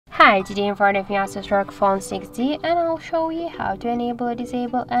Hi, today in front of me Asus ROG Phone 6D, and I'll show you how to enable or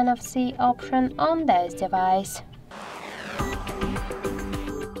disable NFC option on this device.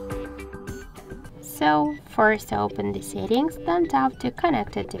 So first open the settings, then tap to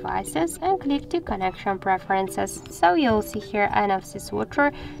connected devices and click to connection preferences. So you'll see here NFC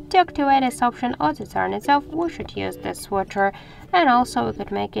switcher. To activate this option or to turn it off, we should use the switcher. And also we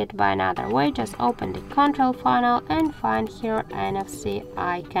could make it by another way, just open the control panel and find here NFC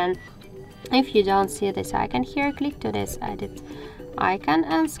icon. If you don't see this icon here, click to this edit icon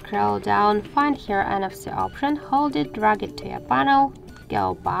and scroll down, find here NFC option, hold it, drag it to your panel,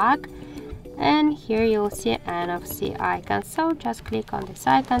 go back, and here you'll see NFC icon. So just click on this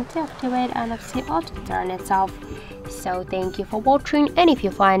icon to activate NFC or to turn it off. So thank you for watching, and if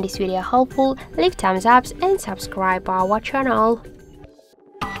you find this video helpful, leave thumbs up and subscribe our channel.